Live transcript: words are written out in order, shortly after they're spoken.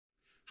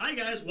Hi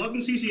guys,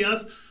 welcome to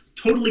CCF.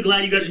 Totally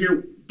glad you guys are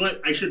here,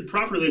 but I should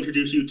properly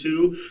introduce you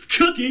to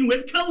Cooking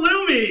with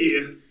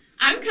Kalumi.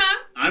 I'm Ka.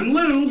 I'm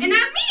Lou. And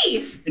I'm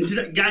me. And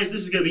today, guys,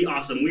 this is going to be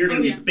awesome. We are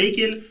going to be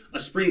baking a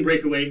spring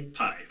breakaway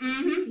pie.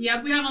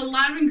 Yep, we have a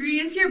lot of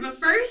ingredients here, but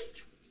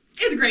first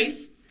is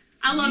Grace.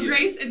 I love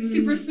Grace. It's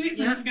super sweet,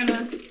 so I'm just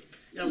gonna...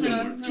 Yeah, a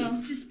little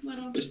more.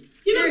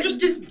 Just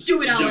Just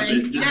do it all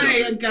in. There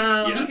you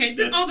go. Yeah, okay,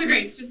 just all the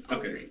Grace. Just all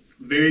the Grace.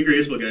 Very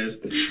graceful, guys.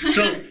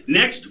 So,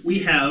 next we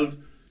have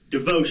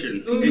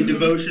devotion. Ooh. And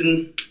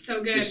devotion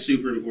so good. is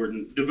super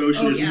important.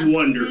 Devotion is yeah.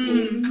 wonderful.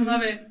 I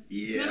love it.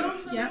 Yeah.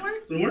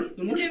 Little more? A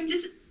little more?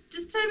 Just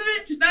tell me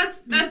about it. That's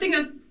that thing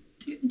of...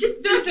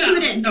 Just do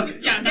it in. Okay.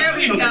 Yeah, There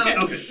we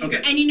go.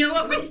 Okay. And you know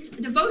what?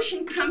 With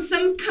devotion comes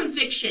some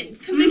conviction.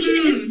 Conviction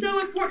is so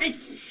important.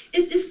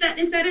 Is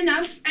that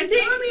enough? I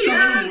think...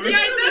 yeah, that's good.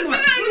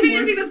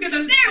 I think that's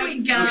good. There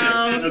we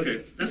go.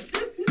 Okay. That's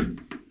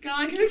good. Got a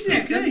lot of conviction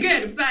there. That's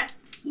good. But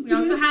we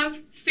also have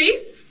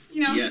faith.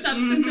 You know, Yes.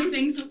 substance of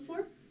things hoped for.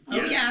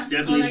 Yes, yeah.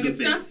 definitely All that some good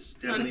stuff.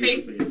 faith. A lot of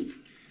Definitely some faith.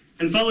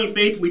 And following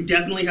faith, we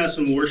definitely have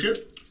some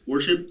worship.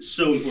 Worship,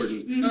 so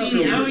important.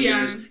 So important, yeah.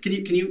 guys. Can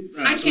you?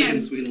 I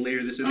can. So we can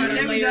layer this in Oh, there.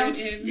 there we go.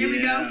 There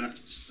we go.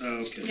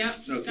 Okay. Yep.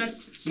 Okay.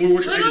 That's More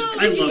worship. Little-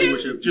 I love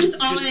worship. Just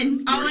all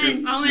in. All worship.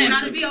 in. All in.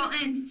 Gotta be all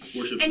in.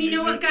 Worship's And you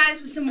know what, amazing.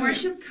 guys? With some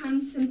worship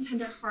comes some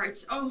tender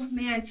hearts. Oh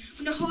man,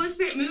 when the Holy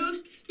Spirit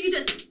moves, he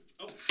just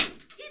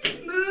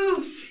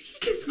moves. He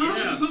just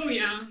Yeah. oh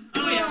yeah.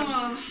 Oh yeah.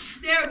 Oh,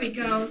 there we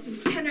go. Some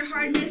tender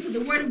heartedness, so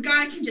the Word of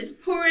God can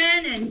just pour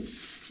in and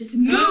just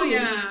move. Oh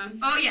yeah.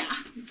 Oh yeah.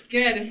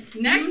 Good.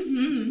 Next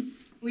Mhm.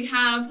 we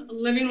have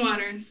living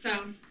water. So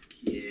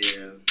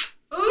Yeah. Ooh.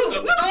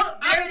 Oh,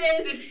 there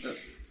it is.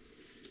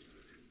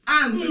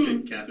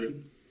 Okay,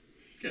 Catherine.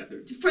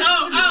 For You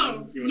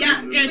wanna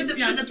yeah, do for this? the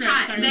that's right,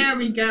 pot. sorry. There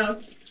we go.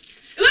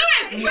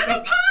 Lewis! For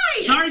the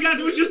pie. Sorry, guys.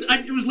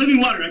 It was living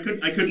water.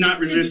 I could not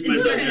resist It's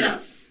myself. good there.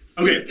 stuff.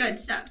 Okay. It's good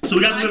stuff. So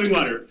we got the living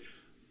water,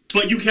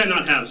 but you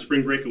cannot have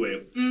spring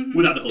breakaway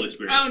without the Holy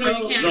Spirit. Oh no,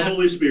 you can't. The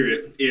Holy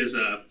Spirit is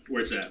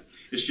where it's at.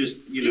 It's just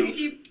Just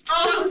keep.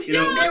 Oh, you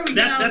know, there we go.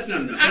 that's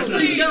not enough. That's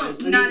Actually,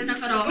 not enough. not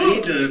enough at all. I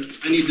need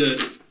to.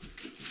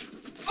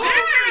 Oh,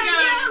 There we go.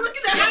 yeah, look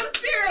at that Yep. Holy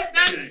Spirit.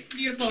 That's Okay.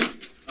 beautiful.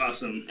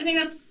 Awesome. I think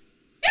that's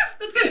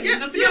that's good. Yeah,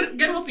 That's a yeah.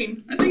 good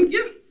helping. I think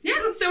Yeah.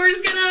 So we're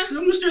just gonna So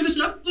I'm gonna stir this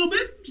up a little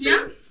bit.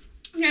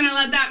 We're gonna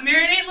let that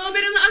marinate a little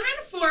bit in the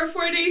oven for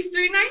 4 days,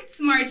 3 nights,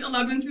 March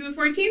 11th through the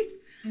 14th.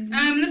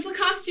 This will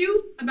cost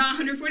you about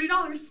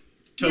 $140.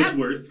 Totes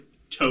worth.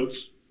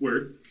 Totes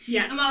worth.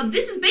 Yes. And while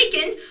this is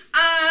bacon,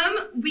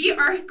 we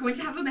are going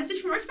to have a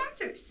message from our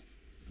sponsors.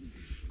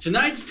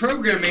 Tonight's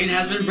programming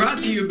has been brought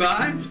to you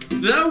by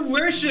the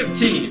worship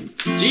team.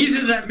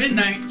 Jesus at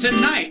Midnight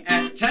tonight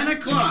at 10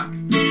 o'clock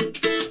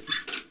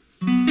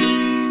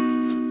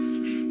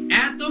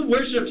at the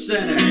Worship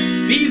Center.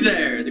 Be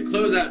there to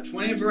close out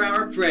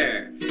 24-hour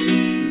prayer.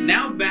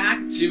 Now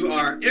back to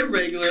our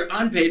irregular,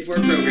 unpaid-for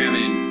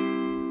programming.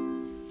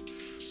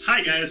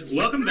 Hi guys,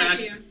 welcome back.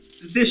 Hi.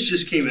 This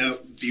just came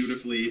out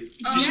beautifully.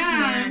 Oh,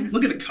 man.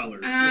 Look at the color.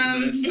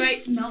 It But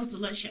smells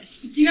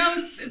delicious. you know,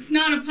 it's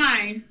not a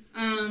pie.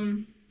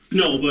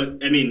 No, but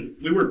I mean,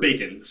 we were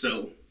baking,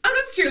 so. Oh,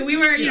 that's true. We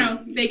were, you Yeah.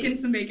 know, baking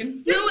some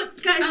bacon. You know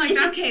what, guys? I like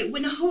It's that. okay.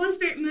 When the Holy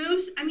Spirit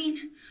moves,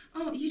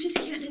 you just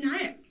can't deny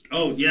it.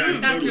 Oh yeah.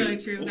 That's totally. really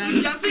true. Oh, That's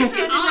You definitely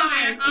can't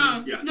deny it.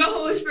 Oh, Yeah. The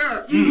Holy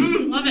Spirit.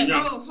 love it.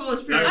 Yeah. Oh,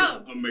 Holy Spirit.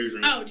 That's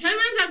amazing. Oh, 10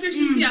 minutes after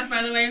CCF,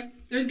 by the way,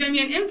 there's going to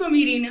be an info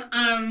meeting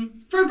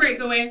for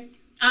Breakaway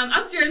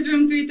upstairs,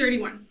 room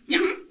 331. Yeah.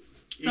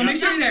 So Yeah. make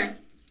sure you're there.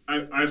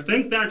 I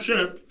think that's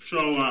it.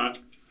 So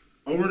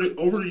over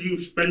to you,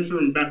 Spencer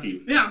and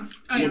Becky. Yeah.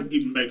 Oh, yeah. We're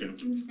eating bacon.